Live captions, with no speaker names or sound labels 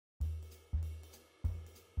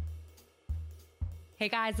Hey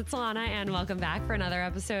guys, it's Alana and welcome back for another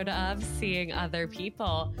episode of Seeing Other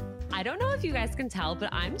People. I don't know if you guys can tell,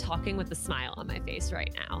 but I'm talking with a smile on my face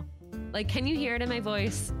right now. Like, can you hear it in my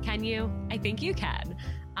voice? Can you? I think you can.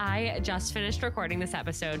 I just finished recording this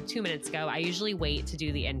episode 2 minutes ago. I usually wait to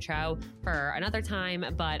do the intro for another time,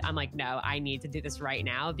 but I'm like, no, I need to do this right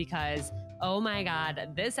now because, oh my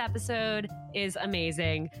God, this episode is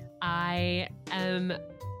amazing. I am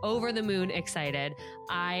over the moon excited.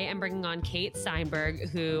 I am bringing on Kate Steinberg,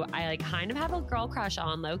 who I kind of have a girl crush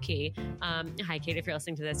on low key. Hi, Kate, if you're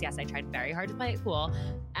listening to this. Yes, I tried very hard to play it cool.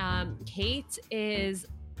 Kate is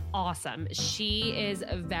awesome. She is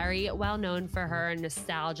very well known for her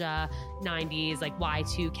nostalgia 90s, like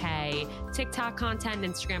Y2K, TikTok content,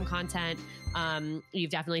 Instagram content. You've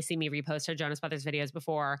definitely seen me repost her Jonas Brothers videos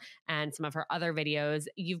before and some of her other videos.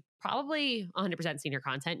 You've probably 100% seen her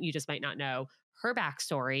content. You just might not know her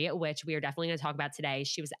backstory, which we are definitely going to talk about today.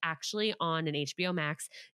 She was actually on an HBO Max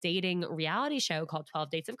dating reality show called 12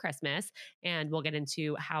 Dates of Christmas. And we'll get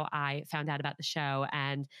into how I found out about the show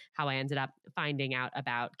and how I ended up finding out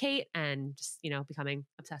about Kate and just, becoming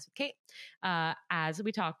obsessed with Kate. As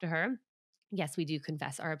we talk to her, yes, we do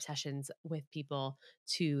confess our obsessions with people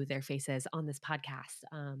to their faces on this podcast.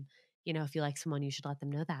 If you like someone, you should let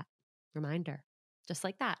them know that. Reminder. Just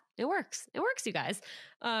like that. It works. It works, you guys.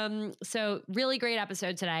 So really great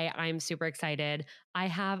episode today. I'm super excited. I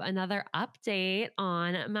have another update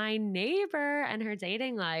on my neighbor and her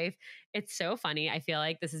dating life. It's so funny. I feel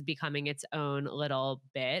like this is becoming its own little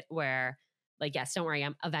bit where, yes, don't worry.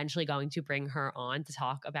 I'm eventually going to bring her on to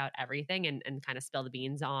talk about everything and kind of spill the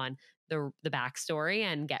beans on the backstory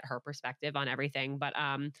and get her perspective on everything. But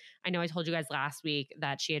I know I told you guys last week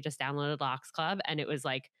that she had just downloaded Locks Club and it was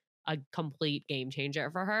like a complete game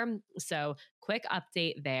changer for her. So quick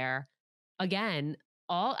update there. Again,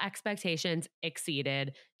 all expectations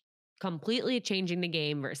exceeded, completely changing the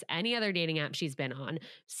game versus any other dating app she's been on.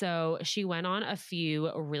 So she went on a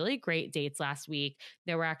few really great dates last week.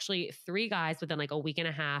 There were actually 3 guys within a week and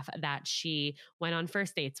a half that she went on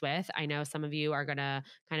first dates with. I know some of you are going to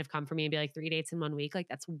kind of come for me and be like, 3 dates in 1 week.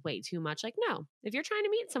 That's way too much. No, if you're trying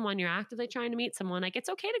to meet someone, you're actively trying to meet someone, it's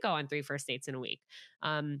okay to go on 3 first dates in a week.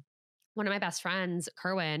 One of my best friends,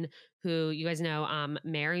 Kerwin, who you guys know,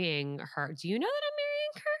 marrying her. Do you know that I'm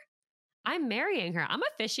marrying her? I'm marrying her. I'm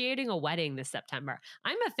officiating a wedding this September.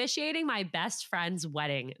 I'm officiating my best friend's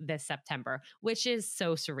wedding this September, which is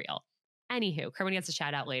so surreal. Anywho, Kerwin gets a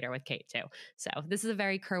shout out later with Kate too. So this is a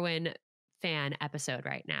very Kerwin fan episode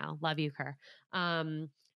right now. Love you, Kerr. What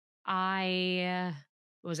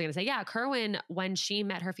was I going to say? Yeah, Kerwin, when she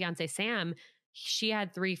met her fiance, Sam, she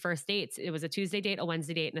had 3 first dates. It was a Tuesday date, a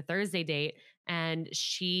Wednesday date, and a Thursday date. And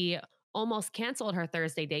she almost canceled her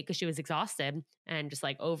Thursday date because she was exhausted and just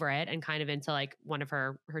over it and kind of into one of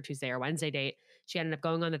her Tuesday or Wednesday date. She ended up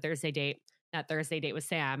going on the Thursday date. That Thursday date was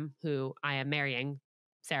Sam, who I am marrying,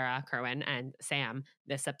 Sarah, Kerwin, and Sam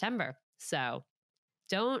this September. So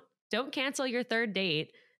don't cancel your third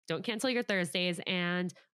date. Don't cancel your Thursdays,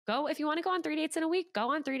 and go, if you want to go on 3 dates in a week,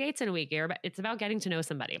 go on 3 dates in a week. It's about getting to know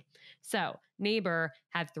somebody. So neighbor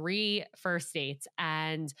had 3 first dates,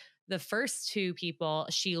 and the first 2 people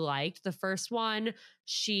she liked. The first one,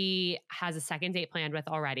 she has a second date planned with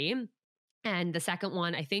already. And the second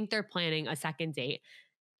one, I think they're planning a second date.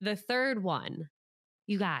 The third one,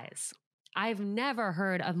 you guys, I've never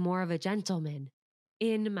heard of more of a gentleman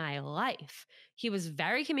in my life. He was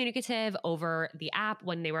very communicative over the app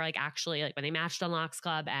when they were actually when they matched on Locks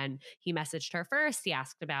Club, and he messaged her first. He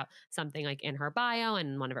asked about something in her bio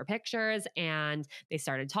and one of her pictures, and they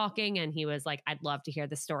started talking, and he was like, I'd love to hear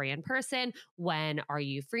the story in person. When are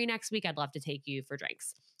you free next week? I'd love to take you for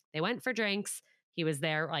drinks. They went for drinks. He was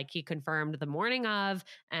there, he confirmed the morning of,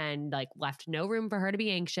 and left no room for her to be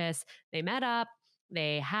anxious. They met up,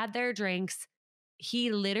 they had their drinks.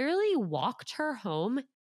 He literally walked her home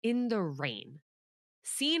in the rain.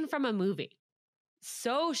 Scene from a movie.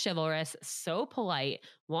 So chivalrous, so polite,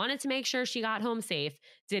 wanted to make sure she got home safe,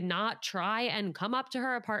 did not try and come up to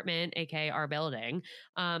her apartment, aka our building.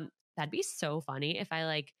 That'd be so funny if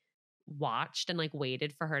I watched and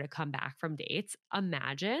waited for her to come back from dates.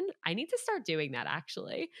 Imagine. I need to start doing that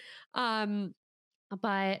actually.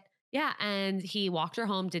 But yeah, and he walked her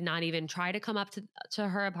home, did not even try to come up to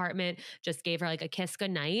her apartment, just gave her a kiss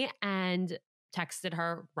goodnight and texted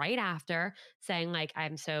her right after saying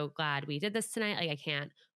I'm so glad we did this tonight. I can't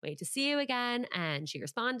wait to see you again. And she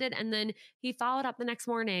responded. And then he followed up the next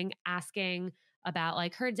morning asking about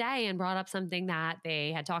her day and brought up something that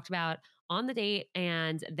they had talked about on the date,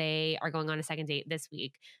 and they are going on a second date this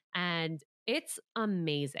week. And it's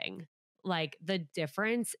amazing. The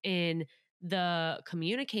difference in the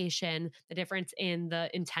communication, the difference in the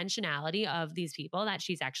intentionality of these people that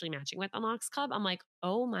she's actually matching with on Locks Club, I'm like,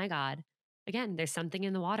 oh my God. Again, there's something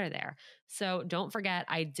in the water there. So don't forget,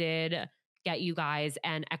 I did get you guys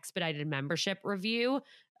an expedited membership review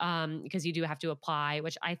because you do have to apply,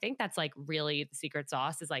 which I think that's like really the secret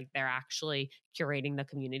sauce is like they're actually curating the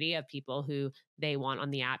community of people who they want on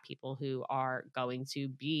the app, people who are going to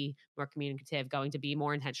be more communicative, going to be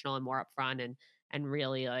more intentional and more upfront and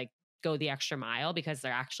really like go the extra mile because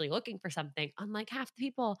they're actually looking for something, unlike half the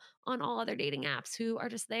people on all other dating apps who are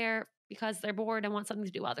just there because they're bored and want something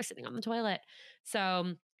to do while they're sitting on the toilet.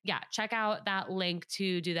 So yeah, check out that link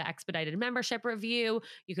to do the expedited membership review.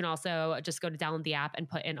 You can also just go to download the app and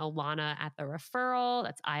put in Alana at the referral.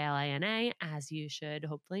 That's ILANA, as you should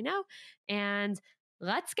hopefully know. And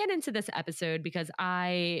let's get into this episode because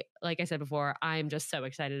like I said before, I'm just so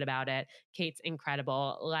excited about it. Kate's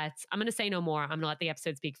incredible. I'm going to say no more. I'm going to let the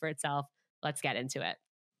episode speak for itself. Let's get into it.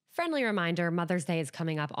 Friendly reminder, Mother's Day is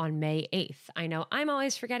coming up on May 8th. I know I'm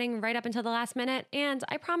always forgetting right up until the last minute, and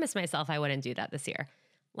I promised myself I wouldn't do that this year.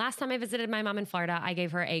 Last time I visited my mom in Florida, I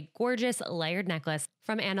gave her a gorgeous layered necklace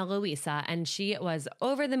from Ana Luisa, and she was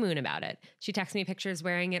over the moon about it. She texts me pictures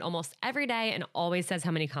wearing it almost every day and always says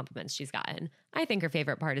how many compliments she's gotten. I think her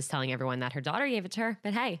favorite part is telling everyone that her daughter gave it to her,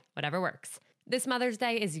 but hey, whatever works. This Mother's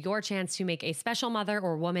Day is your chance to make a special mother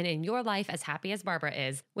or woman in your life as happy as Barbara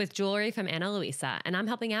is with jewelry from Ana Luisa, and I'm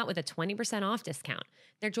helping out with a 20% off discount.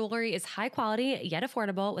 Their jewelry is high quality yet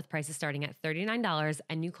affordable with prices starting at $39,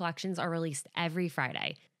 and new collections are released every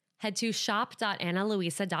Friday. Head to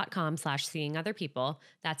shop.analuisa.com/seeingotherpeople.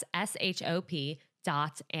 That's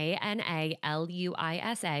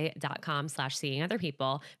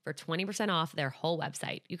shop.analuisa.com/seeingotherpeople for 20% off their whole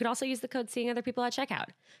website. You could also use the code SeeingOtherPeople at checkout.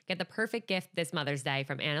 Get the perfect gift this Mother's Day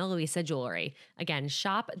from Ana Luisa Jewelry. Again,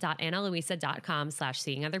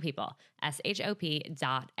 shop.analuisa.com/seeingotherpeople.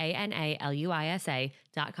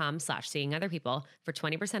 shop.analuisa.com/seeingotherpeople for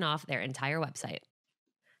 20% off their entire website.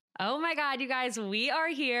 Oh my God, you guys, we are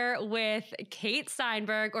here with Kate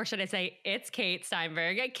Steinberg, or should I say it's Kate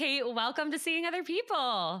Steinberg. Kate, welcome to Seeing Other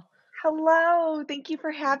People. Hello, thank you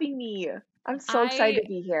for having me. I'm so excited to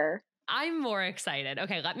be here. I'm more excited.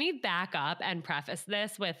 Okay, let me back up and preface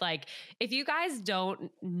this with like, if you guys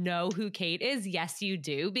don't know who Kate is, yes, you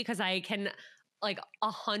do, because I can like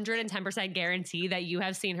 110% guarantee that you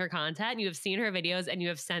have seen her content, you have seen her videos, and you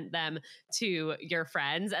have sent them to your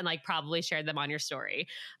friends and like probably shared them on your story.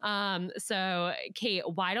 So Kate,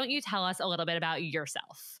 why don't you tell us a little bit about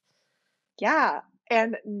yourself? Yeah,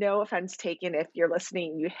 and no offense taken if you're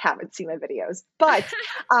listening, you haven't seen my videos.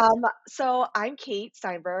 So I'm Kate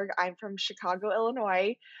Steinberg. I'm from Chicago,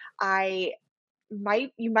 Illinois. I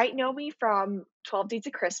you might know me from 12 Days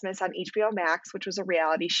of Christmas on HBO Max, which was a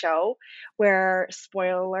reality show where,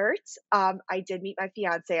 spoiler alert, I did meet my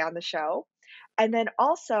fiance on the show. And then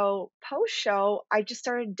also post show, I just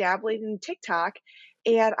started dabbling in TikTok.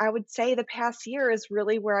 And I would say the past year is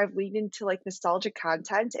really where I've leaned into like nostalgic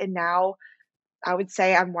content. And now I would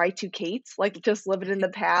say I'm Y2 Kate, like just living in the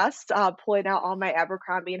past, pulling out all my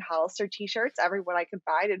Abercrombie and Hollister t-shirts, everyone I could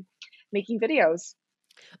find, and making videos.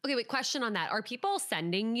 Okay, wait, question on that. Are people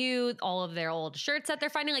sending you all of their old shirts that they're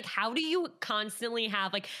finding? Like, how do you constantly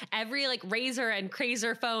have like every like razor and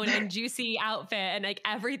crazer phone and juicy outfit and like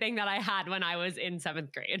everything that I had when I was in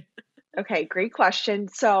seventh grade? Okay, great question.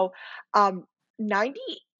 So,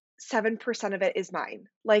 97% of it is mine.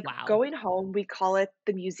 Like Wow. going home, we call it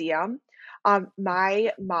the museum.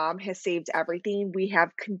 My mom has saved everything. We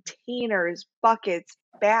have containers, buckets,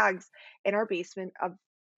 bags in our basement of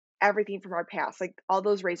everything from our past, like all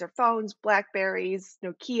those Razor phones, Blackberries,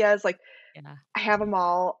 Nokias, like Yeah. I have them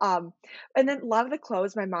all. And then a lot of the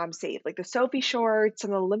clothes my mom saved, like the Sophie shorts,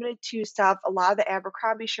 some of the Limited Too stuff, a lot of the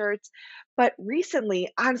Abercrombie shirts. But recently,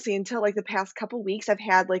 honestly, until like the past couple weeks, I've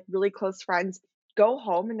had like really close friends go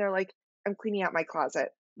home and they're like, I'm cleaning out my closet.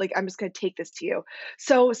 Like, I'm just going to take this to you.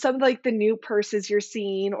 So, some of like the new purses you're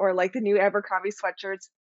seeing or like the new Abercrombie sweatshirts,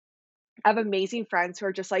 I have amazing friends who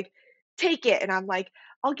are just like, take it. And I'm like,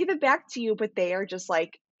 I'll give it back to you. But they are just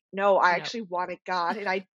like, no, I No. actually want it God. And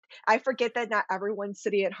I forget that not everyone's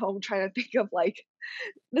sitting at home trying to think of like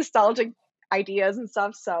nostalgic ideas and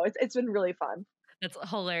stuff. So it's been really fun. That's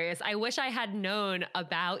hilarious. I wish I had known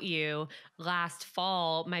about you last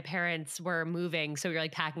fall. My parents were moving, so we were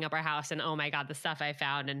like packing up our house, and oh my God, the stuff I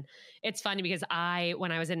found. And it's funny because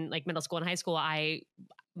when I was in like middle school and high school,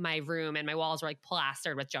 my room and my walls were like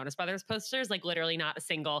plastered with Jonas Brothers posters, like literally not a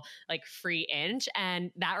single like free inch.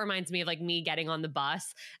 And that reminds me of like me getting on the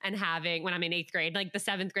bus and having, when I'm in eighth grade, like the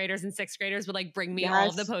seventh graders and sixth graders would like bring me all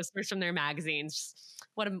of the Yes. posters from their magazines.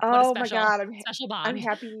 What a Oh my special, God. special I'm bond.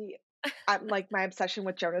 happy. I'm like, my obsession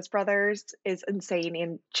with Jonas Brothers is insane,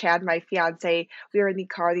 and Chad, my fiancé, we were in the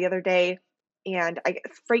car the other day, and I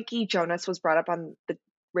Frankie Jonas was brought up on the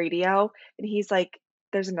radio, and he's like,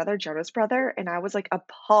 "There's another Jonas brother," and I was, like,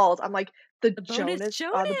 appalled. I'm like, The bonus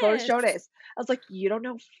The bonus Jonas. Jonas." I was like, "You don't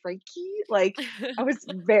know Frankie?" Like, I was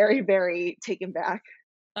very, very taken back.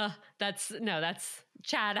 That's no, that's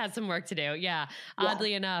Chad has some work to do. Yeah. Yeah.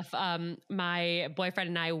 Oddly enough, my boyfriend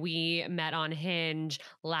and I, we met on Hinge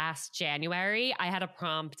last January. I had a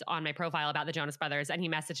prompt on my profile about the Jonas Brothers, and he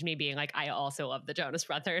messaged me being like, I also love the Jonas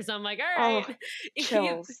Brothers. I'm like, all Oh, right.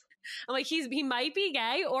 chills. I'm like, he might be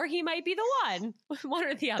gay or he might be the one, one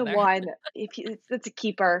or the The other. one, if he it's a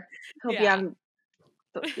keeper. He'll be Yeah. on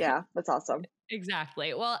the yeah, that's awesome.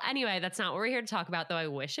 Exactly. Well, anyway, that's not what we're here to talk about, though I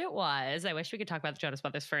wish it was. I wish we could talk about the Jonas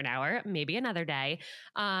Brothers for an hour, maybe another day.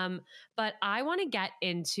 But I want to get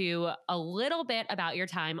into a little bit about your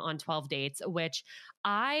time on 12 Dates, which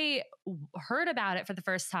heard about it for the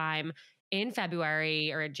first time in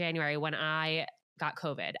February or January when I got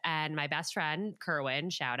COVID. And my best friend,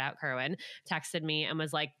 Kerwin, shout out Kerwin, texted me and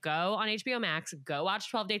was like, go on HBO Max, go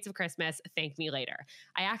watch 12 Dates of Christmas, thank me later.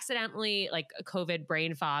 I accidentally, like COVID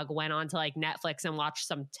brain fog, went on to like Netflix and watched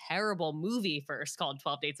some terrible movie first called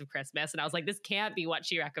 12 Dates of Christmas. And I was like, this can't be what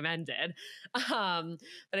she recommended.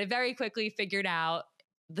 But I very quickly figured out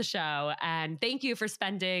the show. And thank you for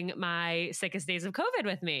spending my sickest days of COVID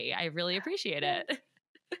with me. I really appreciate it.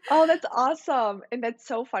 Oh, that's awesome, and that's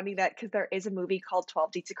so funny that because there is a movie called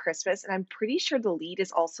 12 Dates of Christmas, and I'm pretty sure the lead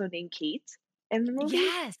is also named Kate in the movie.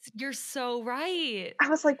 Yes, you're so right. I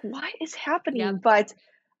was like, "What is happening?" Yep. But,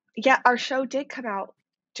 yeah, our show did come out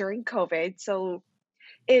during COVID, so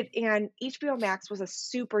HBO Max was a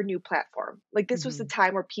super new platform. Like, this was the Mhm.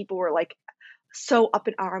 time where people were, like, so up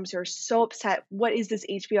in arms or so upset, "What is this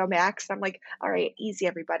HBO Max?" And I'm like, "All right, easy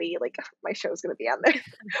everybody, like, my show's gonna be on there,"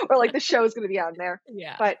 or, like, the show's gonna be on there.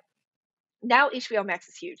 Yeah. But now HBO Max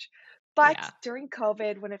is huge. But Yeah. during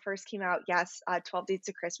COVID, when it first came out, yes, 12 Dates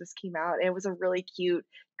of Christmas came out. And it was a really cute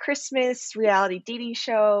Christmas reality dating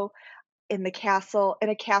show in a castle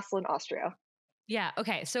in Austria. Yeah.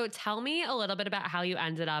 Okay. So tell me a little bit about how you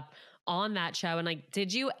ended up on that show. And like,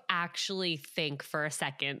 did you actually think for a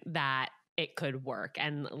second that it could work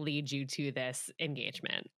and lead you to this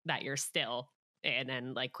engagement that you're still in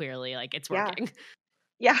and like clearly like it's Yeah. working?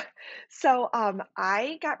 Yeah. So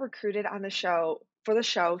I got recruited on the show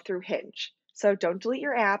through Hinge. So don't delete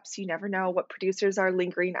your apps. You never know what producers are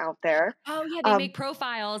lingering out there. Oh yeah, they Um, make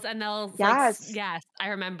profiles and they'll like yes. yes, I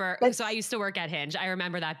remember. So I That's used to work at Hinge. I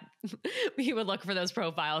remember that we would look for those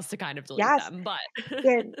profiles to kind of delete yes. them, but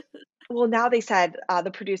And well, now they said,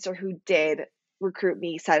 the producer who did recruit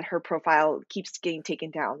me said her profile keeps getting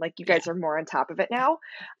taken down, like, you yeah. guys are more on top of it now.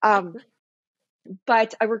 Um,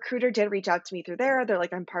 but a recruiter did reach out to me through there. They're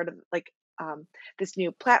like, "I'm part of, like, this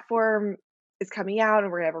new platform is coming out,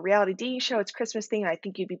 and we're gonna have a reality dating show. It's Christmas thing, and I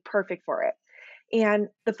think you'd be perfect for it." And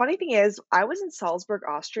the funny thing is, I was in Salzburg,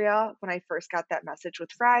 Austria when I first got that message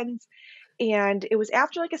with friends, and it was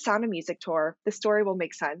after, like, a Sound of Music tour. The story will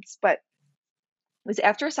make sense, but was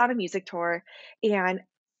after a Sound of Music tour, and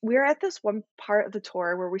we were at this one part of the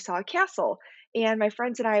tour where we saw a castle. And my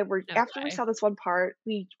friends and I were after we Okay. saw this one part,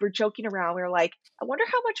 we were joking around. We were like, "I wonder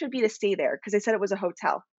how much it would be to stay there," because they said it was a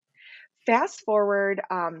hotel. Fast forward,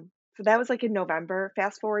 so that was like in November.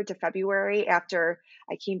 Fast forward to February after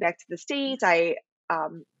I came back to the States. I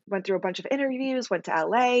went through a bunch of interviews, went to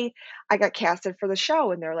LA. I got casted for the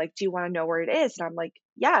show, and they're like, "Do you want to know where it is?" And I'm like,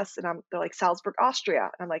 "Yes." And they're like, "Salzburg, Austria."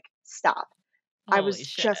 And I'm like, "Stop." I Holy was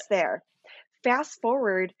shit. just there. Fast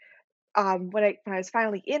forward, when I was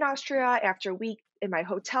finally in Austria after a week in my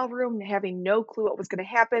hotel room, having no clue what was gonna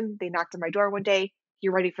happen, they knocked on my door one day,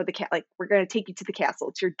 "You're ready for the like, we're gonna take you to the castle.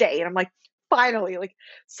 It's your day." And I'm like, "Finally!" Like,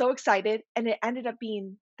 so excited, and it ended up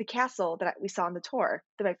being the castle that we saw on the tour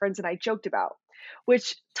that my friends and I joked about,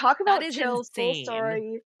 which talk That about is chills, cool insane.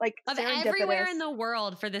 story, like, Of everywhere serendipitous. in the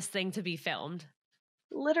world for this thing to be filmed.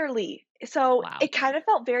 Literally. So, Wow. it kind of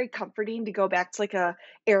felt very comforting to go back to, like, a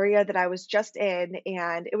area that I was just in,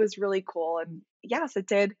 and it was really cool, and yes, it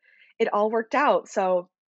did. It all worked out, so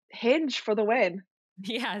Hinge for the win.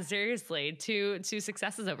 Yeah, seriously. Two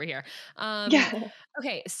successes over here. Um, Yeah.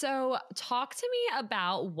 okay, so talk to me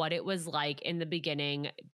about what it was like in the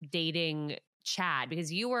beginning dating Chad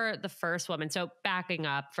because you were the first woman. So backing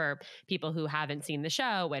up for people who haven't seen the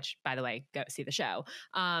show, which by the way, go see the show.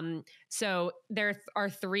 So there are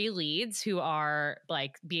three leads who are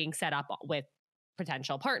like being set up with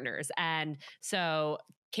potential partners. And so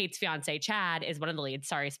Kate's fiance Chad is one of the leads.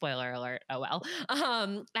 Sorry, spoiler alert. Oh well.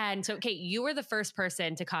 And so Kate, you were the first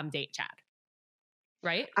person to come date Chad.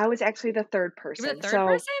 right? I was actually the 3rd You were the person. third So,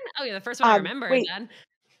 person? Oh, yeah, the first one I remember wait, then.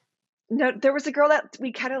 no, there was a girl that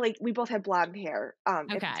we kinda, like we both had blonde hair,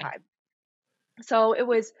 at the Okay. time. So it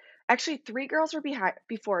was actually 3 girls were behind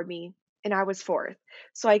before me, and I was 4th.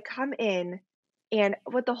 So I come in, and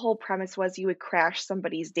what the whole premise was you would crash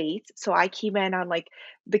somebody's date. So I came in on, like,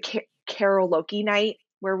 the karaoke night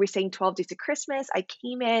where we sang 12 Days of Christmas. I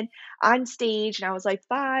came in on stage, and I was like,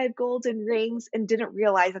 "5 golden rings," and didn't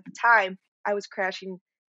realize at the time I was crashing,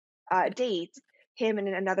 date, him and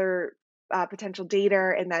another, potential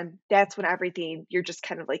dater, and then that's when everything you're just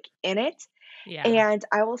kind of, like, in it. Yeah. And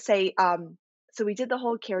I will say, so we did the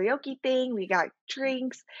whole karaoke thing, we got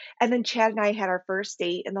drinks, and then Chad and I had our first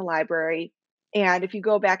date in the library. And if you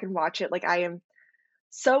go back and watch it, like I am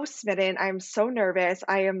so smitten, I am so nervous.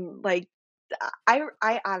 I am like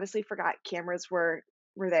I honestly forgot cameras were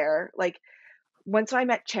there. Like once I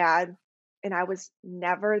met Chad, and I was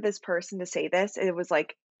never this person to say this, it was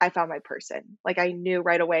like I found my person. Like I knew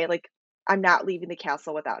right away, like I'm not leaving the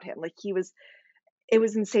castle without him. Like he was it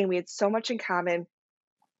was insane. We had so much in common.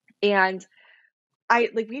 And I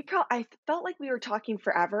felt like we were talking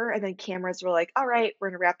forever, and then cameras were like, "All right, we're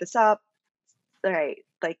gonna wrap this up." Alright,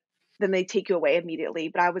 like, then they take you away immediately,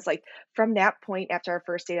 but I was like from that point after our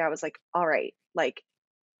first date, I was like, "Alright, like,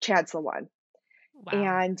 Chad's the one."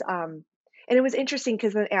 Wow. And it was interesting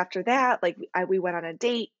because then after that, like, we went on a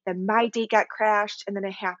date, then my date got crashed, and then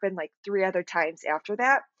it happened, like, 3 other times after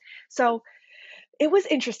that. So, it was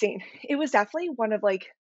interesting. It was definitely one of, like,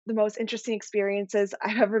 the most interesting experiences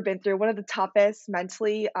I've ever been through, one of the toughest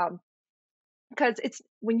mentally, 'cause it's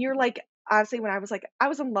when you're like honestly, when I was like I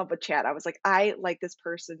was in love with Chad, I was like, "I like this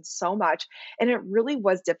person so much," and it really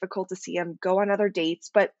was difficult to see him go on other dates,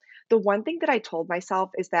 but the one thing that I told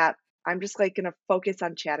myself is that I'm just, like, gonna focus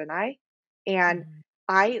on Chad and and Mhm.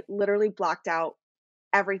 I literally blocked out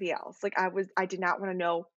everything else. Like, I did not wanna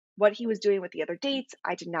know what he was doing with the other dates,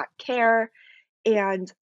 I did not care.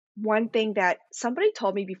 And one thing that somebody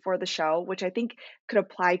told me before the show, which I think could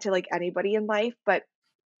apply to, like, anybody in life, but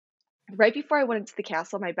right before I went into the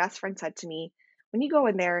castle, my best friend said to me, "When you go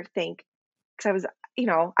in there, think," because I was,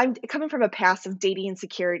 I'm coming from a past of dating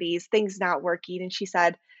insecurities, things not working, and she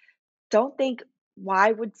said, "Don't think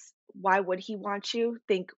why would he want you?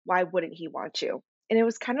 Think why wouldn't he want you?" And it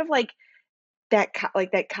was kind of like that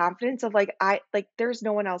confidence of like there's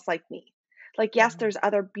no one else like me. Like yes, Mhm. there's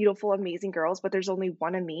other beautiful, amazing girls, but there's only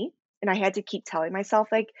one of me. And I had to keep telling myself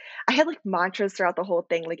like I had like mantras throughout the whole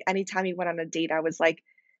thing. Like anytime we went on a date, I was like,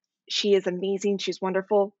 she is amazing, she's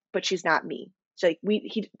wonderful, but she's not me. She's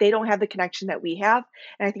like they don't have the connection that we have,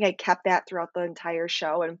 and I think I kept that throughout the entire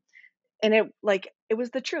show, and it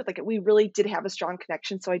was the truth. Like we really did have a strong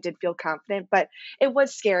connection, so I did feel confident, but it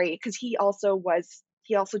was scary because he also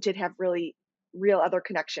did have really real other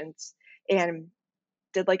connections and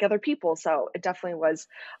did like other people. So it definitely was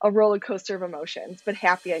a roller coaster of emotions, but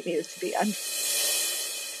happy I made it to the end.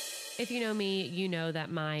 If you know me, you know that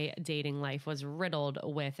my dating life was riddled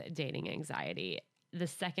with dating anxiety. The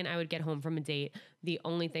second I would get home from a date, the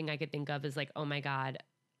only thing I could think of is like, oh my God,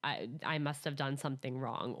 I must have done something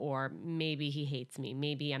wrong, or maybe he hates me.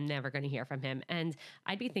 Maybe I'm never going to hear from him. And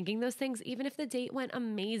I'd be thinking those things even if the date went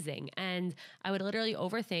amazing. And I would literally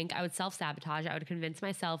overthink. I would self sabotage. I would convince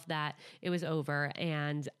myself that it was over.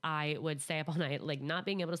 And I would stay up all night, like not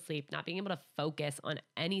being able to sleep, not being able to focus on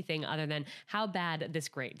anything other than how bad this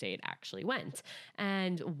great date actually went.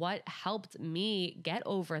 And what helped me get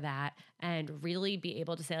over that and really be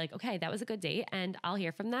able to say, like, okay, that was a good date and I'll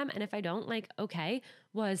hear from them. And if I don't, like, okay,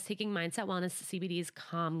 was taking Mindset Wellness CBD's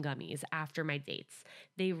Calm Gummies after my dates.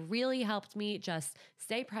 They really helped me just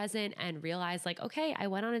stay present and realize, like, okay, I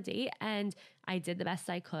went on a date and I did the best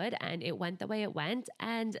I could and it went the way it went.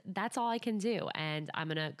 And that's all I can do. And I'm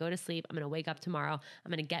going to go to sleep. I'm going to wake up tomorrow. I'm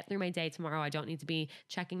going to get through my day tomorrow. I don't need to be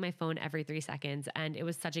checking my phone every 3 seconds. And it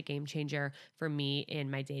was such a game changer for me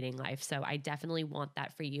in my dating life. So I definitely want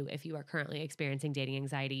that for you. If you are currently experiencing dating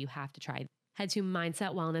anxiety, you have to try. Head to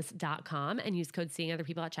mindsetwellness.com and use code Seeing Other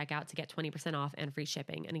People at checkout to get 20% off and free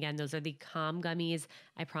shipping. And again, those are the Calm Gummies.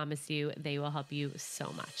 I promise you, they will help you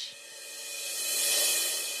so much.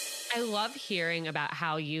 I love hearing about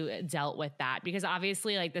how you dealt with that because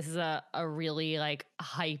obviously, like, this is a really like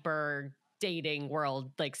hyper dating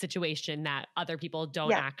world like situation that other people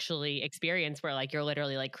don't Yeah. actually experience where like you're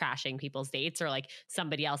literally like crashing people's dates or like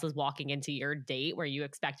somebody else is walking into your date where you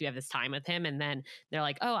expect you have this time with him and then they're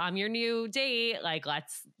like, oh, I'm your new date, like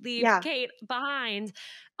let's leave Yeah. Kate behind.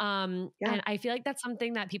 Yeah, And I feel like that's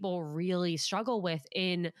something that people really struggle with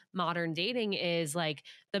in modern dating is like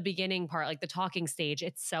the beginning part, like the talking stage.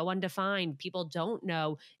 It's so undefined. People don't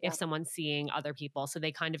know if yeah, someone's seeing other people. So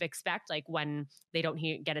they kind of expect, like, when they don't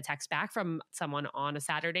get a text back from someone on a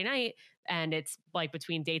Saturday night and it's like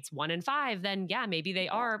between dates 1 and 5, then yeah, maybe they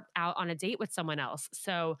yeah, are out on a date with someone else.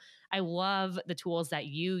 So I love the tools that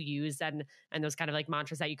you use and those kind of like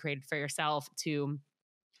mantras that you created for yourself to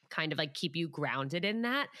kind of like keep you grounded in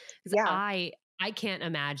that. Because yeah, I can't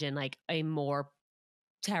imagine like a more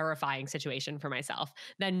terrifying situation for myself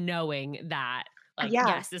than knowing that, like, yeah.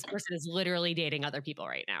 yes, this person is literally dating other people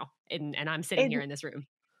right now, and I'm sitting here And in this room.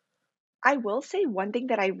 I will say one thing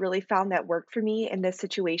that I really found that worked for me in this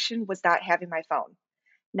situation was not having my phone.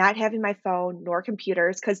 Not having my phone nor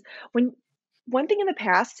computers, because when one thing in the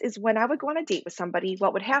past is when I would go on a date with somebody,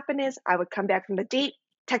 what would happen is I would come back from the date,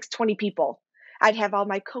 text 20 people. I'd have all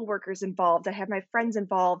my coworkers involved, I have my friends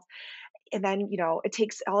involved, and then, it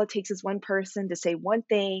takes is one person to say one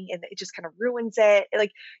thing, and it just kind of ruins it.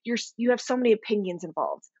 Like, you have so many opinions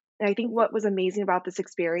involved. And I think what was amazing about this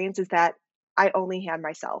experience is that I only had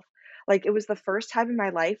myself. Like, it was the first time in my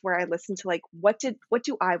life where I listened to, like, what do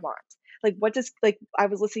I want? Like, I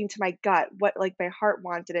was listening to my gut, what, like, my heart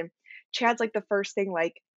wanted. And Chad's like the first thing,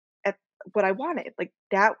 like, at what I wanted. Like,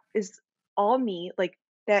 that is all me. Like,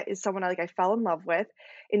 that is someone I fell in love with,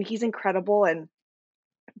 and he's incredible. And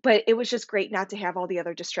but it was just great not to have all the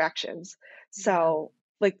other distractions. Yeah. So,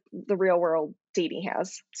 like the real world dating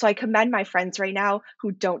has. So I commend my friends right now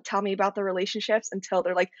who don't tell me about the relationships until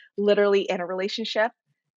they're, like, literally in a relationship,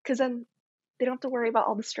 because then they don't have to worry about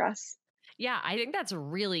all the stress. Yeah, I think that's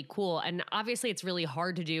really cool. And obviously, it's really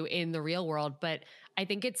hard to do in the real world, but I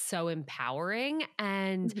think it's so empowering.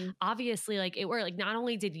 And Mhm. obviously, like, it were like, not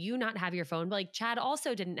only did you not have your phone, but like Chad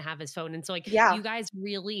also didn't have his phone. And so, like, Yeah, you guys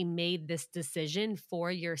really made this decision for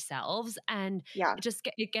yourselves. And yeah.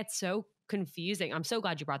 it gets so confusing. I'm so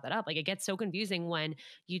glad you brought that up. Like, it gets so confusing when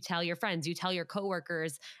you tell your friends, you tell your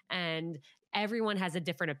coworkers, and everyone has a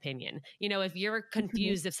different opinion. You know, if you're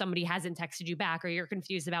Mhm. confused if somebody hasn't texted you back or you're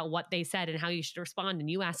confused about what they said and how you should respond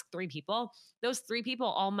and you ask three people, those three people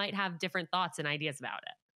all might have different thoughts and ideas about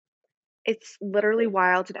it. It's literally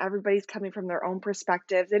wild, and everybody's coming from their own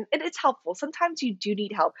perspectives, and it's helpful. Sometimes you do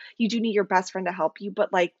need help. You do need your best friend to help you,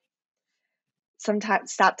 but, like,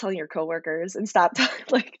 sometimes stop telling your coworkers and stop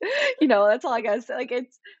like, that's all I gotta say. Like,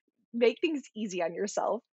 it's make things easy on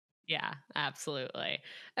yourself. Yeah, absolutely.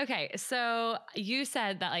 Okay, so you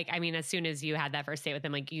said that, like, I mean, as soon as you had that first date with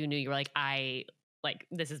him, like, you knew you were like, I like,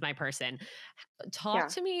 this is my person. Talk Yeah.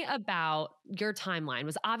 to me about your timeline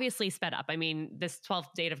was obviously sped up. I mean, this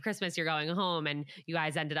 12th date of Christmas, you're going home and you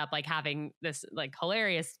guys ended up like having this like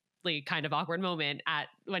hilariously kind of awkward moment at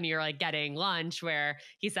when you're like getting lunch where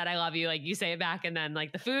he said, I love you. Like you say it back and then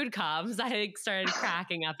like the food comes. I like, started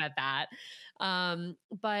cracking up at that.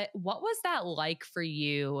 But what was that like for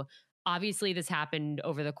you? Obviously, this happened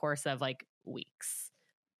over the course of like weeks.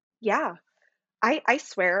 Yeah. I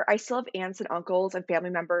swear I still have aunts and uncles and family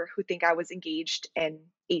member who think I was engaged in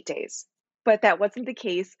 8 days, but that wasn't the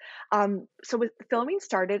case. So with filming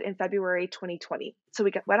started in February 2020. So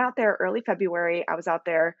went out there early February. I was out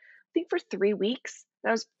there, I think, for 3 weeks. I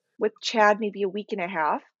was with Chad maybe a week and a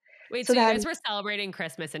half. Wait, So so you guys then were celebrating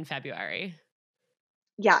Christmas in February?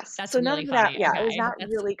 yes. That's So none really of that, funny. yeah, it was Okay. not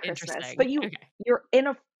That's really Christmas, interesting. but Okay. you're in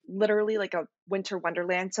a literally like a winter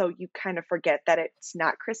wonderland, so you kind of forget that it's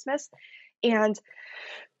not Christmas. And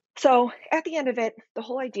so at the end of it, the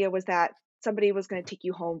whole idea was that somebody was going to take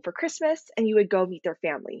you home for Christmas and you would go meet their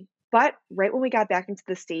family. But right when we got back into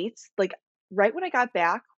the States, like right when I got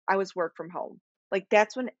back, I was work from home. Like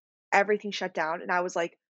that's when everything shut down. And I was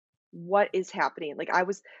like, what is happening? Like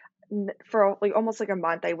for like almost like a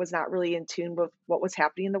month, I was not really in tune with what was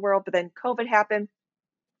happening in the world. But then COVID happened,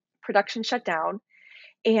 production shut down,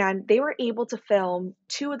 and they were able to film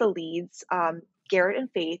two of the leads, Garrett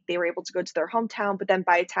and Faith. They were able to go to their hometown, but then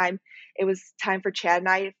by the time it was time for Chad and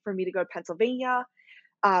I for me to go to Pennsylvania,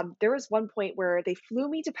 there was one point where they flew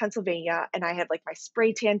me to Pennsylvania and I had like my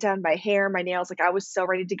spray tan done, my hair, my nails, like I was so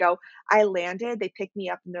ready to go. I landed, they picked me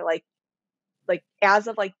up and they're like as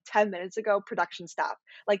of like 10 minutes ago, production stopped.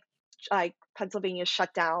 Like Pennsylvania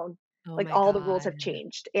shut down, Oh like my all the rules God. have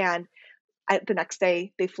changed. And the next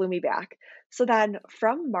day they flew me back. So then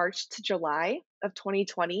from March to July of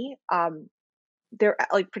 2020, their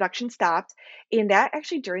like production stopped, and that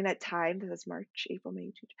actually during that time, this was March, April, May,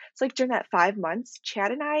 June. So like during that 5 months,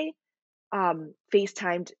 Chad and I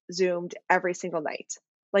FaceTimed, Zoomed every single night.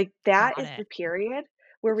 Like that Got is it. the period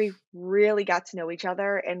where we really got to know each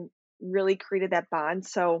other and really created that bond.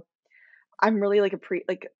 So I'm really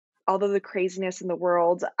like although the craziness in the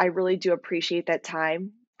world, I really do appreciate that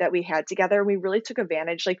time that we had together. We really took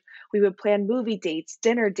advantage. Like, we would plan movie dates,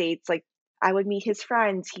 dinner dates. Like, I would meet his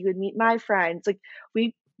friends, he would meet my friends. Like,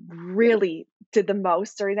 we really did the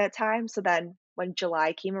most during that time. So then when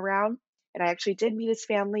July came around and I actually did meet his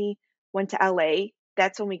family, went to LA,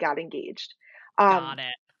 that's when we got engaged. Um, Got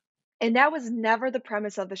it. and that was never the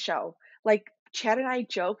premise of the show. Like, Chad and I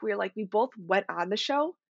joke, we were like, we both went on the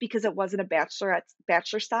show because it wasn't a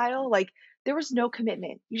bachelor style. Like, there was no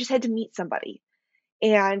commitment. You just had to meet somebody.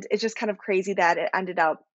 And it's just kind of crazy that it ended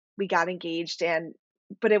up we got engaged and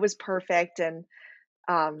but it was perfect and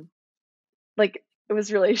um like it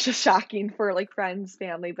was really just shocking for like friends,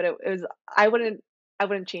 family, but it was I wouldn't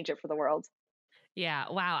change it for the world. Yeah.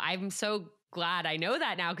 Wow. I'm so glad I know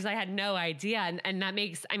that now because I had no idea. And that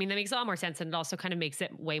makes, I mean, that makes a lot more sense. And it also kind of makes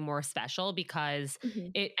it way more special because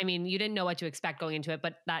Mhm. I mean, you didn't know what to expect going into it,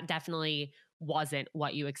 but that definitely wasn't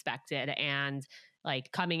what you expected. And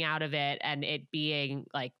like coming out of it and it being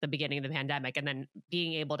like the beginning of the pandemic and then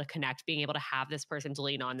being able to connect, being able to have this person to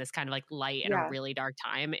lean on, this kind of like light in a Yeah. really dark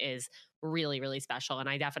time is really, really special. And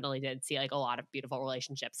I definitely did see like a lot of beautiful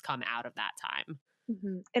relationships come out of that time.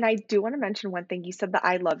 Mhm. And I do wanna mention one thing, you said the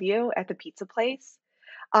 "I love you" at the pizza place.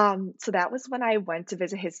 So that was when I went to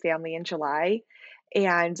visit his family in July,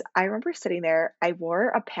 and I remember sitting there, I wore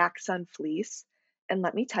a PacSun fleece, and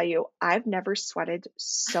let me tell you, I've never sweated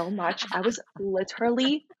so much. I was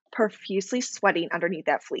literally profusely sweating underneath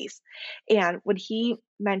that fleece. And when he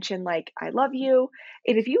mentioned like, "I love you,"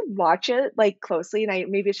 and if you watch it like closely, and I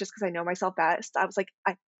maybe it's just because I know myself best, I was like,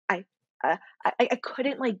 I, uh, I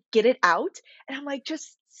couldn't like get it out, and I'm like,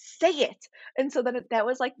 just say it. And so then that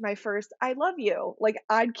was like my first "I love you," like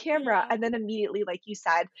on camera. Yeah. And then immediately, like you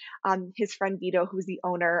said, his friend Vito, who's the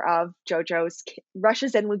owner of JoJo's,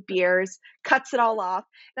 rushes in with beers, cuts it all off.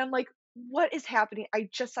 And I'm like, what is happening? I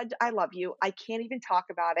just said, "I love you." I can't even talk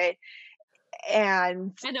about it.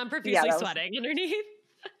 And And I'm yeah, profusely that was sweating underneath.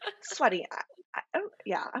 sweaty. I don't,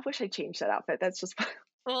 yeah, I wish I changed that outfit. That's just,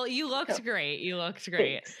 Well, you looked great. You looked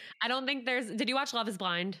great. thanks. I don't think there's did you watch Love is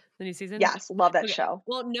Blind, the new season? Yes, love that Okay. show.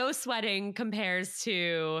 Well, no sweating compares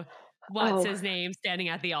to what's Oh, his name standing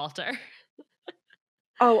at the altar.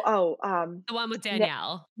 The one with Nick,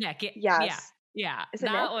 Danielle. Nick, yeah. yes. Yeah. Is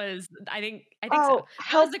it That Nick? was I think so. Oh,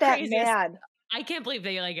 That was help the that craziest. man. I can't believe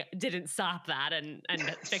they like didn't stop that and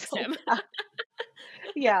fix So him. bad.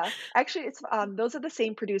 Yeah. Actually, it's, those are the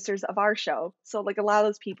same producers of our show. So, like, a lot of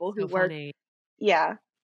those people who So work. funny. Yeah.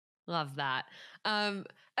 Love that. Um,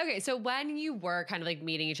 okay, so when you were kind of like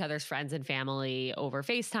meeting each other's friends and family over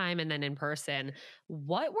FaceTime and then in person,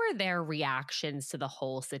 what were their reactions to the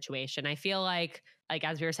whole situation? I feel like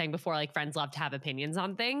as we were saying before, like friends love to have opinions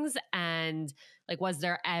on things. And like, was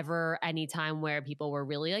there ever any time where people were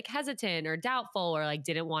really like hesitant or doubtful or like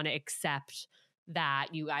didn't want to accept that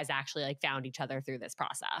you guys actually like found each other through this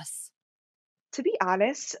process? To be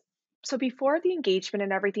honest, so before the engagement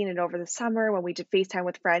and everything and over the summer when we did FaceTime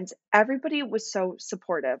with friends, everybody was so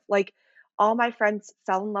supportive. Like, all my friends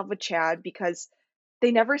fell in love with Chad because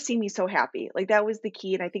they never see me so happy. Like, that was the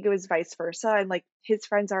key, and I think it was vice versa, and, like, his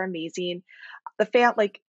friends are amazing.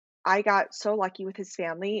 Like, I got so lucky with his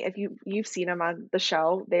family. If you've seen them on the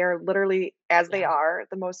show, they are literally, as they Yeah. are,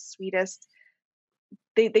 the most sweetest.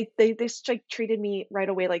 They just, like, treated me right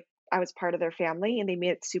away like I was part of their family, and they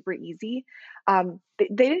made it super easy. They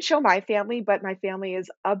didn't show my family, but my family is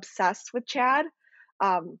obsessed with Chad.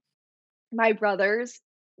 Um, my brothers,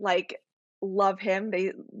 like, love him.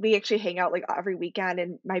 We actually hang out, like, every weekend,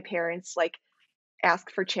 and my parents, like,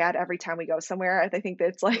 ask for Chad every time we go somewhere. I think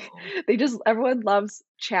that's, like, Oh, they just everyone loves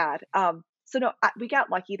Chad. So no, we got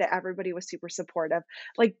lucky that everybody was super supportive.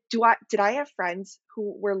 Like, did I have friends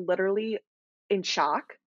who were literally in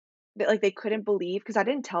shock? That, like, they couldn't believe because I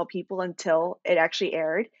didn't tell people until it actually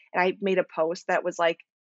aired, and I made a post that was like,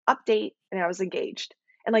 "Update," and I was engaged.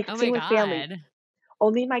 And, like, oh my same with family. God.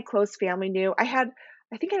 Only my close family knew. I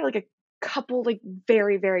think I had, like, a couple, like,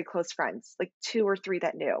 very, very close friends, like 2 or 3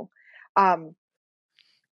 that knew. Um,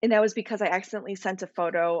 and that was because I accidentally sent a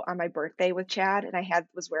photo on my birthday with Chad, and I had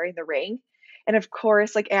was wearing the ring. And of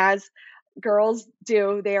course, like, as girls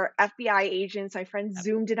do, they are FBI agents. My friend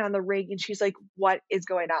zoomed in on the ring, and she's like, "What is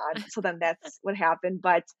going on?" So then that's what happened.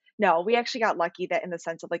 But no, we actually got lucky that in the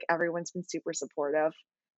sense of, like, everyone's been super supportive.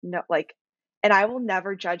 No, like, and I will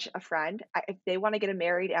never judge a friend. If they wanna get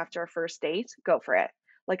married after a first date, go for it.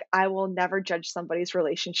 Like, I will never judge somebody's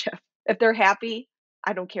relationship. If they're happy,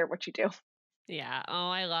 I don't care what you do. Yeah. Oh,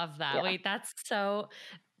 I love that. Yeah. Wait, that's so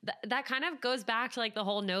that kind of goes back to like the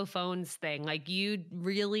whole no phones thing. Like you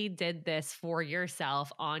really did this for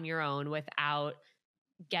yourself on your own without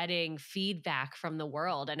getting feedback from the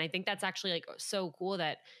world. And I think that's actually like so cool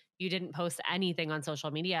that you didn't post anything on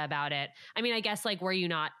social media about it. I mean, I guess like, were you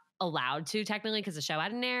not allowed to technically because the show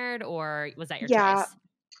hadn't aired, or was that your Yeah, choice?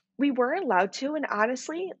 we weren't allowed to, and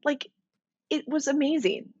honestly, like, it was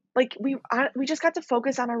amazing. Like, we just got to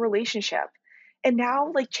focus on our relationship. And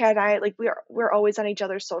now, like, Chad and I, like, we're always on each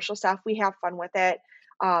other's social stuff. We have fun with it.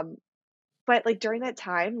 Um, but, like, during that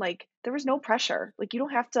time, like, there was no pressure. Like, you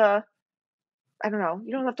don't have to I don't know,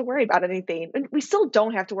 you don't have to worry about anything. And we still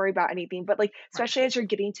don't have to worry about anything, but, like, Right. especially as you're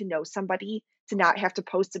getting to know somebody, to not have to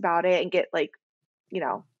post about it and get, like, you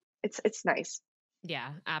know, it's nice.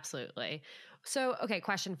 Yeah, absolutely. So, okay,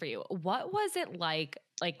 question for you. What was it like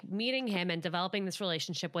meeting him and developing this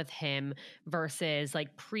relationship with him versus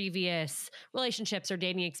like previous relationships or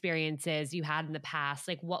dating experiences you had in the past?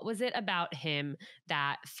 Like what was it about him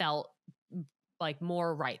that felt like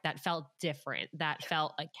more right, that felt different, that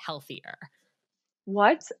felt like healthier?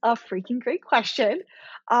 What a freaking great question.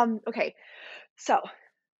 Okay, so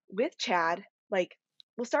with Chad, like,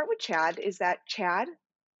 we'll start with Chad, is that Chad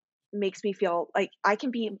makes me feel like I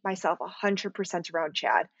can be myself 100% around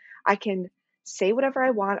Chad. I can say whatever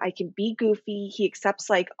I want. I can be goofy. He accepts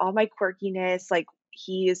like all my quirkiness. Like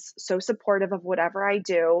he is so supportive of whatever I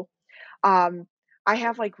do. Um, I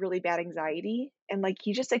have like really bad anxiety and like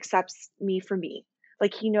he just accepts me for me.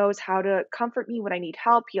 Like he knows how to comfort me when I need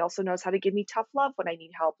help. He also knows how to give me tough love when I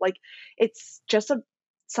need help. Like it's just a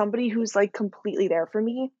somebody who's like completely there for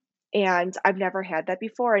me. And I've never had that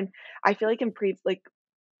before. And I feel like in like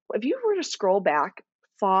if you were to scroll back,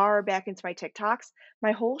 far back into my TikToks,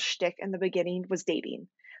 my whole shtick in the beginning was dating.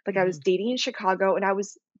 Like, I was Mhm. dating in Chicago, and I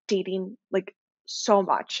was dating, like, so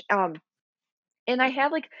much, and I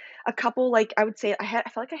had, like, a couple, like, I would say I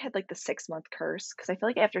felt like I had, like, the six-month curse because I feel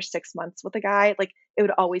like after 6 months with a guy, like, it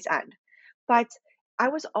would always end. But I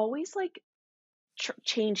was always, like,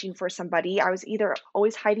 changing for somebody. I was either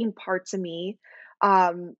always hiding parts of me,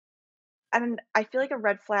 um, and I feel like a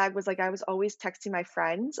red flag was, like, I was always texting my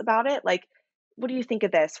friends about it, like, "What do you think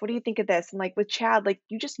of this? What do you think of this?" And, like, with Chad, like,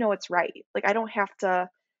 you just know it's right. Like, I don't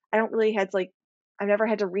really had to, like I've never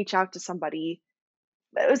had to reach out to somebody.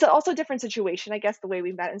 It was also a different situation, I guess, the way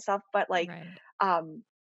we met and stuff, but, like, Right. um,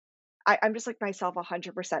 I'm just, like, myself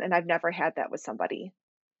 100%, and I've never had that with somebody.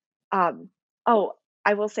 Um, oh,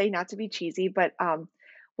 I will say not to be cheesy, but,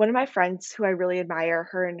 one of my friends who I really admire,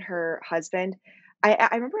 her and her husband, I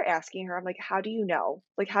remember asking her, I'm like, "How do you know?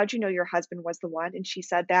 Like, how'd you know your husband was the one?" And she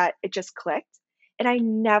said that it just clicked, and I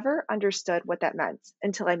never understood what that meant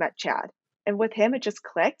until I met Chad. And with him, it just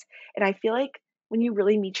clicked, and I feel like when you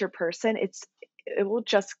really meet your person, it will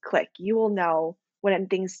just click. You will know when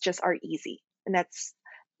things just are easy, and that's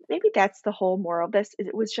the whole moral of this, is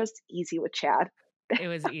it was just easy with Chad. It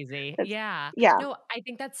was easy. That's Yeah. yeah, No, I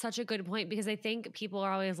think that's such a good point because I think people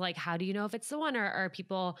are always like, how do you know if it's the one? Or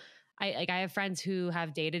people I have friends who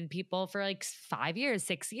have dated people for like 5 years,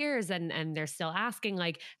 6 years, and they're still asking,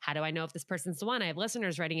 like, how do I know if this person's the one? I have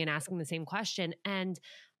listeners writing in asking the same question. And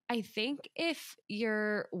I think if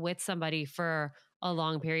you're with somebody for a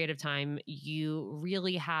long period of time, you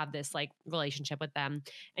really have this like relationship with them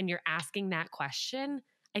and you're asking that question.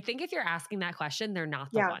 I think if you're asking that question, they're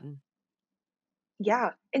not the yeah, one.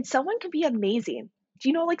 yeah, and someone could be amazing. Do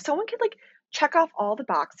you know, like, someone could, like, check off all the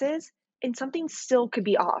boxes, and something still could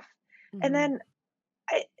be off, and Mhm. then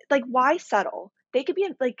like, why settle? They could be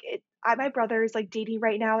in like, my brother is, like, dating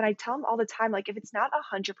right now, and I tell him all the time, like, if it's not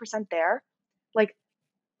 100% there, like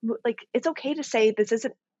like, it's okay to say this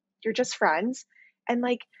isn't you're just friends, and,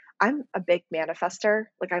 like, I'm a big manifester,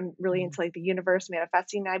 like, I'm really Mhm. into, like, the universe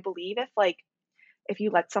manifesting, and I believe if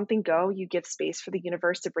you let something go, you give space for the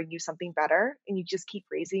universe to bring you something better and you just keep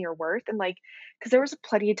raising your worth. And like, because there was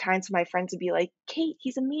plenty of times when my friends would be like, Kate,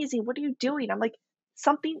 he's amazing. What are you doing? I'm like,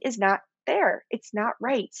 something is not there. It's not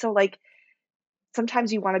right. So, like,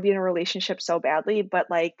 sometimes you want to be in a relationship so badly, but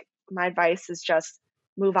like, my advice is just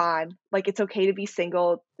move on. Like, it's okay to be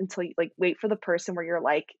single until you like wait for the person where you're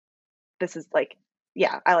like, this is like,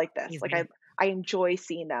 yeah, I like this. Like, Easy. I enjoy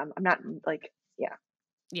seeing them. I'm not like, yeah,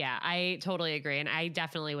 Yeah, I totally agree. And I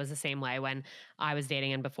definitely was the same way when I was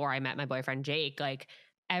dating and before I met my boyfriend Jake. Like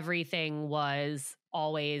everything was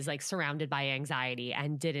always like surrounded by anxiety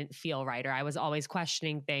and didn't feel right. Or I was always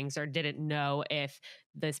questioning things or didn't know if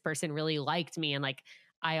this person really liked me. And like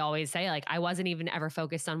I always say, like, I wasn't even ever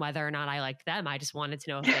focused on whether or not I liked them. I just wanted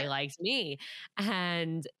to know if they liked me.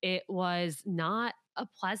 And it was not a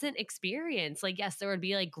pleasant experience. Like, yes, there would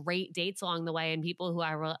be like great dates along the way and people who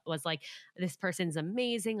was like, this person's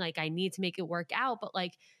amazing. Like, I need to make it work out. But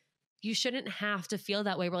like, you shouldn't have to feel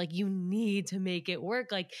that way. We're like, you need to make it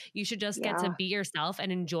work. Like, you should just get to Yeah. be yourself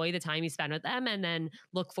and enjoy the time you spend with them and then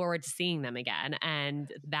look forward to seeing them again.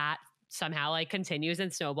 And that somehow like continues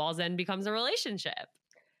and snowballs and becomes a relationship.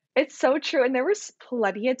 It's so true, and there was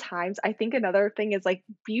plenty of times. I think another thing is, like,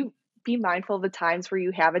 be mindful of the times where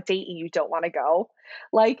you have a date and you don't wanna go.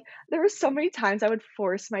 Like, there were so many times I would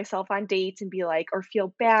force myself on dates and be like or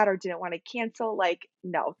feel bad or didn't wanna cancel, like,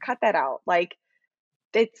 no, cut that out. Like,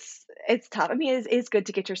 it's tough. I mean, it's good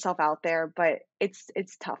to get yourself out there, but it's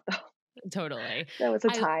tough though. Totally. There was a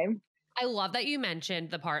I time. I love that you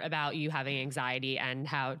mentioned the part about you having anxiety and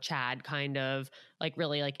how Chad kind of like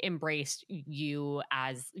really like embraced you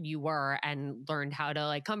as you were and learned how to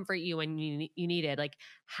like comfort you when you needed. Like,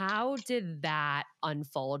 how did that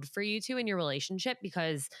unfold for you two in your relationship?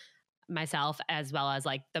 Because myself, as well as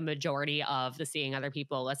like the majority of the Seeing Other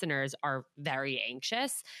People listeners, are very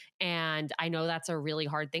anxious. And I know that's a really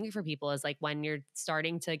hard thing for people is like when you're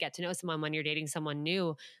starting to get to know someone, when you're dating someone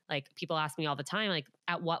new, like people ask me all the time, like,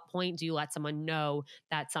 at what point do you let someone know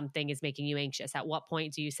that something is making you anxious? At what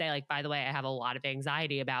point do you say, like, by the way, I have a lot of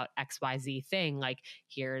anxiety about XYZ thing? Like,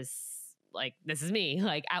 here's like, this is me.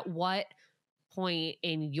 Like, at what point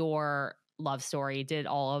in your love story did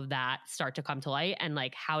all of that start to come to light, and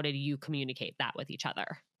like how did you communicate that with each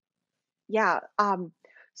other? Yeah,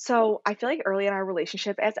 so I feel like early in our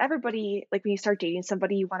relationship, as everybody like, when you start dating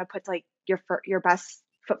somebody, you wanna put, like, your best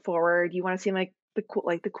foot forward, you wanna seem like the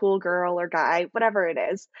cool girl or guy, whatever it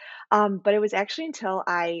is. But it was actually until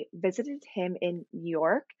I visited him in New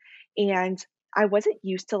York, and I wasn't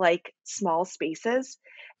used to, like, small spaces,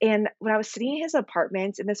 and when I was sitting in his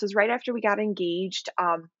apartment, and this was right after we got engaged,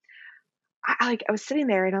 I was sitting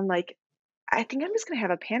there and I'm like, "I think I'm just gonna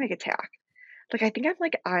have a panic attack." Like, I think I'm,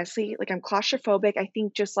 like, honestly, like, I'm claustrophobic. I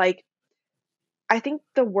think just, like I think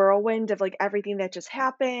the whirlwind of, like, everything that just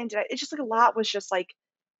happened, it's just, like, a lot was just, like,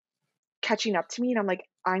 catching up to me, and I'm like,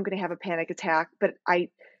 "I'm gonna have a panic attack," but I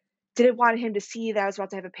didn't want him to see that I was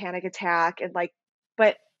about to have a panic attack, and, like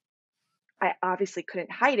but I obviously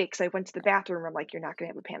couldn't hide it because I went to the bathroom, I'm like, "You're not gonna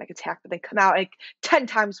have a panic attack," but then come out, like, 10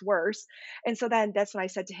 times worse, and so then that's when I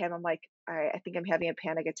said to him, I'm like, "Alright, I think I'm having a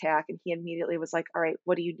panic attack," and he immediately was like, "Alright,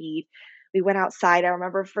 what do you need?" We went outside, I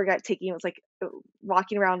remember forgot taking it was, like,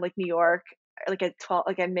 walking around, like, New York, like,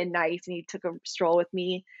 at midnight, and he took a stroll with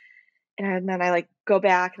me, and then I, like, go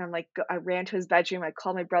back, and I'm like I ran to his bedroom, I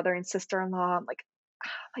called my brother and sister-in-law, I'm like,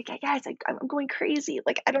 "Hey, guys, I'm going crazy."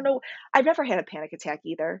 Like, I don't know. I've never had a panic attack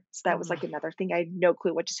either, so that was, Oh, like, another thing. I had no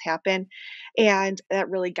clue what just happened, and that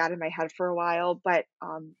really got in my head for a while, but,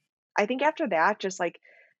 I think after that, just, like,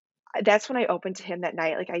 that's when I opened to him that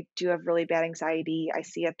night, like, I do have really bad anxiety, I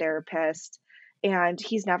see a therapist, and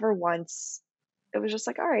he's never once it was just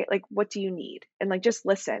like, "Alright, like, what do you need?" And, like, just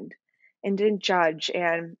listened and didn't judge,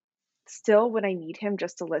 and still when I need him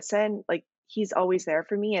just to listen, like, he's always there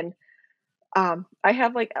for me, and I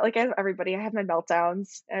have as everybody, I have my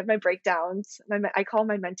meltdowns, I have my breakdowns, I call 'em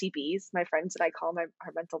my mentee bees, my friends and I call my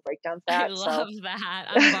our mental breakdowns I that, love so that.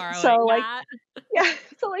 I'm so, borrowing like that. yeah,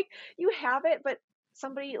 so, like, you have it, but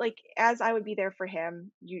somebody like, as I would be there for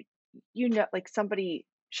him, you know like, somebody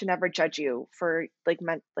should never judge you for, like,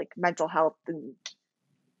 mental health, and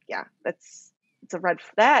yeah, that is a red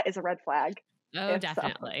flag, Oh, if so.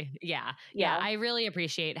 definitely. Yeah. Yeah. Yeah, I really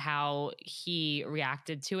appreciate how he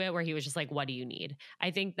reacted to it, where he was just like, what do you need?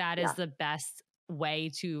 I think that is yeah. the best way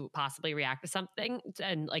to possibly react to something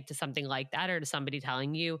and like to something like that, or to somebody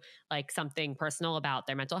telling you like something personal about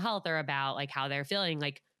their mental health or about like how they're feeling.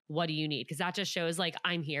 Like, what do you need? Because that just shows like,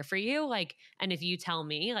 I'm here for you. Like, and if you tell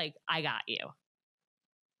me, like, I got you.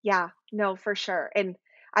 Yeah, no, for sure, and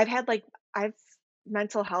I've had, like I've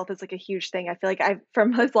mental health is, like, a huge thing. I feel like I've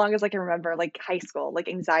from as long as I can remember, like, high school, like,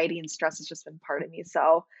 anxiety and stress has just been part of me,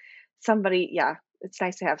 so yeah, it's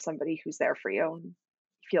nice to have somebody who's there for you and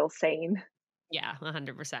feel sane. Yeah,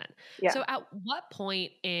 100%. Yeah. So at what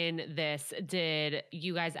point in this did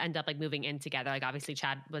you guys end up like moving in together? Like obviously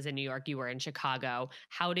Chad was in New York, you were in Chicago.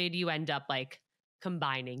 How did you end up like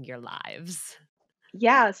combining your lives?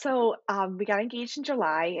 Yeah, so, we got engaged in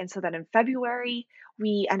July, and so then in February,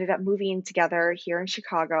 we ended up moving in together here in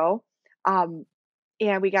Chicago, um,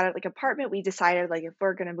 and we got a, like, apartment. We decided, like, if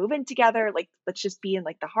we're gonna move in together, like, let's just be in,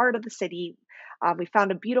 like, the heart of the city. We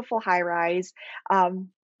found a beautiful high rise.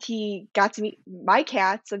 He got to meet my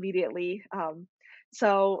cats immediately,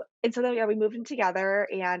 so then, yeah, we moved in together,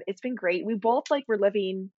 and it's been great. We both, like, were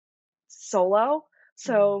living solo.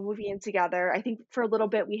 Mhm. So moving in together, I think for a little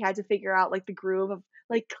bit we had to figure out like the groove of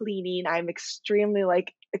like cleaning. I'm extremely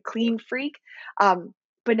like a clean freak. Um,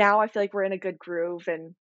 but now I feel like we're in a good groove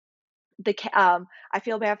and I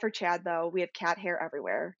feel bad for Chad though. We have cat hair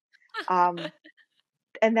everywhere. Um,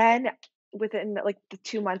 and then within like the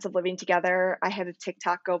 2 months of living together, I had a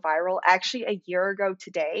TikTok go viral actually a year ago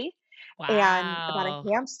today and about a Wow.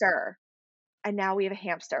 hamster. And now we have a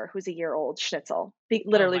hamster who's a year old, Schnitzel, Oh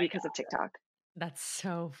literally my because of god. TikTok. That's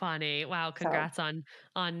so funny. Wow, So congrats on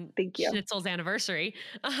thank you. Schnitzel's anniversary.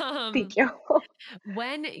 Thank you.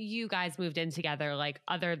 When you guys moved in together, like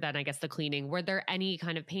other than I guess the cleaning, were there any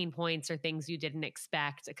kind of pain points or things you didn't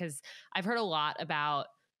expect? Because I've heard a lot about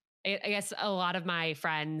I guess a lot of my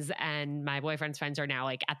friends and my boyfriend's friends are now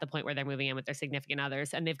like at the point where they're moving in with their significant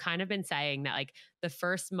others. And they've kind of been saying that like the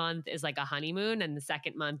first month is like a honeymoon and the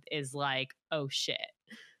second month is like, oh shit.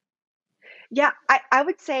 Yeah, I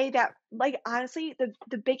would say that, like, honestly,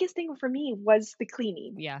 the biggest thing for me was the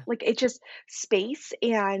cleaning. Yeah. Like, it just space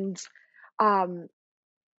and, um,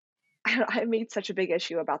 I made such a big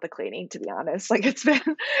issue about the cleaning, to be honest. Like, it's been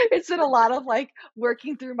it's been a lot of, like,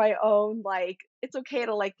 working through my own, like, it's okay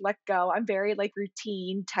to, like, let go. I'm very, like,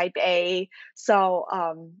 routine type A. So,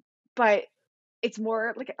 but it's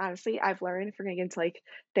more like, honestly, I've learned if we're gonna get into, like,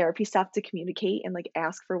 therapy stuff to communicate and, like,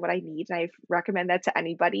 ask for what I need, and I recommend that to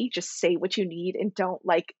anybody. Just say what you need and don't,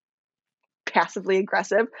 like, passively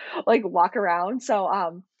aggressive, like, walk around.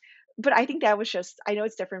 So, but I think that was just, I know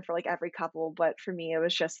it's different for, like, every couple, but for me, it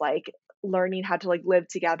was just, like, learning how to, like, live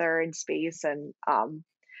together in space and,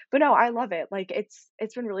 but no, I love it. Like,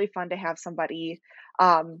 it's been really fun to have somebody,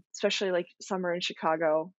 especially, like, summer in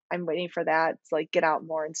Chicago. I'm waiting for that to, like, get out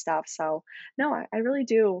more and stuff. So, no, I really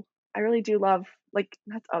do. I really do love, like,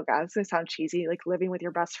 that's, oh god, it's gonna sound cheesy, like, living with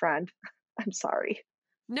your best friend. I'm sorry.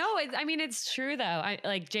 No, I mean, it's true though. I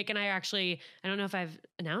like Jake and I are actually, I don't know if I've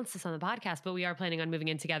announced this on the podcast, but we are planning on moving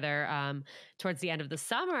in together towards the end of the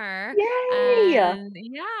summer. Yay! And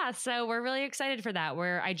yeah, so we're really excited for that.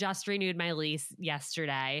 I just renewed my lease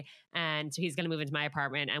yesterday. And so he's going to move into my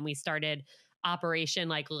apartment. And we started operation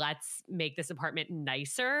like, let's make this apartment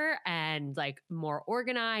nicer and like more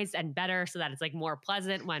organized and better so that it's like more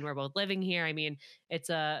pleasant when we're both living here. I mean,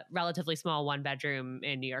 it's a relatively small 1 bedroom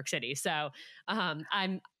in New York City. So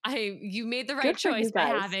you made the right Good for choice you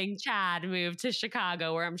by guys. having Chad move to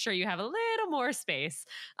Chicago, where I'm sure you have a little more space.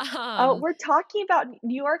 Oh, Um, we're talking about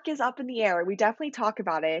New York is up in the air. We definitely talk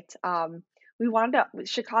about it. We wanted to,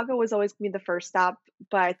 Chicago was always gonna be the first stop,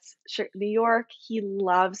 but New York, he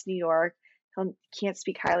loves New York. He can't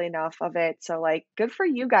speak highly enough of it. So, like, good for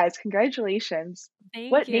you guys. Congratulations.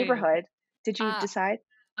 thank What you. neighborhood did you Uh, decide?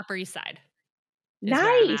 Upper East Side is where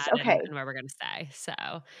I'm Nice. at Okay. and where we're gonna stay. So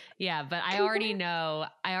yeah, but Congrats.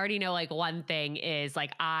 I already know like one thing is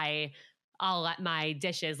like I'll let my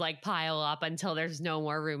dishes like pile up until there's no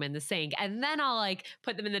more room in the sink. And then I'll like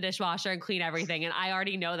put them in the dishwasher and clean everything. And I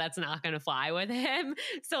already know that's not gonna fly with him.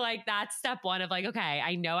 So like that's step one of like, okay,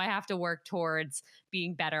 I know I have to work towards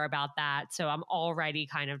being better about that. So I'm already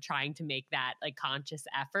kind of trying to make that like conscious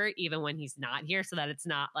effort even when he's not here so that it's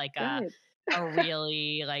not like Good. a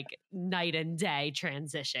really like night and day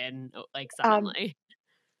transition like Um, suddenly.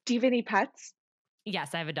 do you have any pets?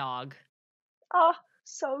 Yes, I have a dog. Oh,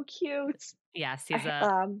 so cute. Yes, he's I,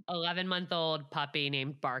 a 11-month-old puppy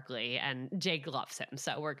named Barkley and Jake loves him,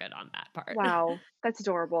 so we're good on that part. wow, that's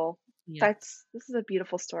adorable. Yep. This is a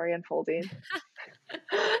beautiful story unfolding.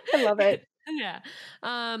 I love it. Yeah.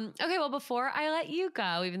 Okay, well before I let you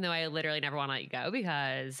go, even though I literally never want to let you go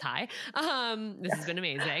because hi. This has been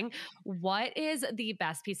amazing. What is the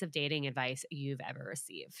best piece of dating advice you've ever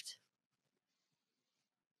received?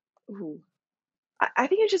 Ooh. I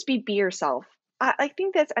think it just be yourself. I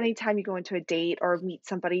think that's anytime you go into a date or meet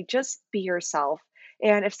somebody, just be yourself.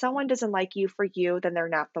 And if someone doesn't like you for you, then they're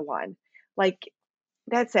not the one. Like,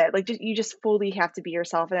 that's it. Like, you just fully have to be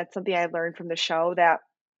yourself. And that's something I learned from the show that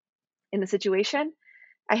in the situation,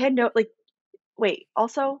 I had no, like, wait,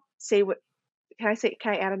 also say what, can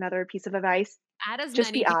I add another piece of advice? Add as Just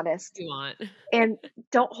many be people honest. as you want. And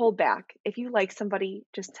don't hold back. If you like somebody,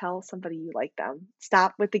 just tell somebody you like them.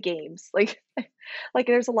 Stop with the games. Like like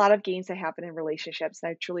there's a lot of games that happen in relationships, and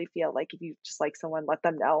I truly feel like if you just like someone, let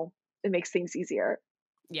them know. It makes things easier.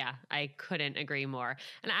 Yeah, I couldn't agree more.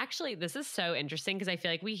 And actually, this is so interesting because I feel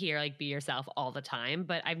like we hear like be yourself all the time,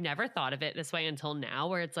 but I've never thought of it this way until now,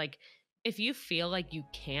 where it's like if you feel like you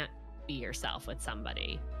can't be yourself with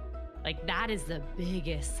somebody, like that is the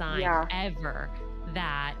biggest sign Yeah, ever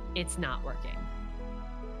that it's not working.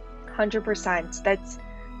 100%. That's,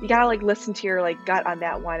 you gotta like listen to your like gut on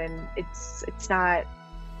that one, and it's not.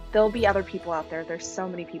 There'll be other people out there. There's so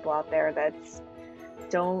many people out there that's,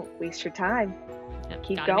 don't waste your time. Yep,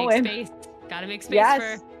 Keep gotta make going. space. Gotta make space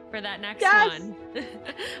Yes. for that next Yes. one.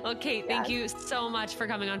 Well, Kate, thank Yes. you so much for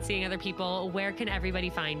coming on Seeing Other People. Where can everybody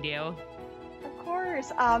find you? Of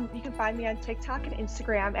course. You can find me on TikTok and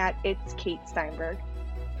Instagram at It's Kate Steinberg.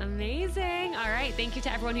 Amazing. All right. Thank you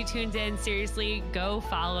to everyone who tuned in. Seriously, go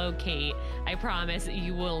follow Kate. I promise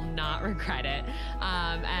you will not regret it.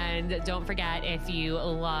 And don't forget, if you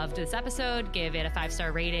loved this episode, give it a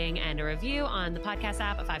 5-star rating and a review on the podcast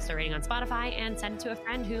app, a 5-star rating on Spotify, and send it to a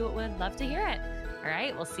friend who would love to hear it. All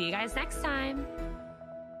right. We'll see you guys next time.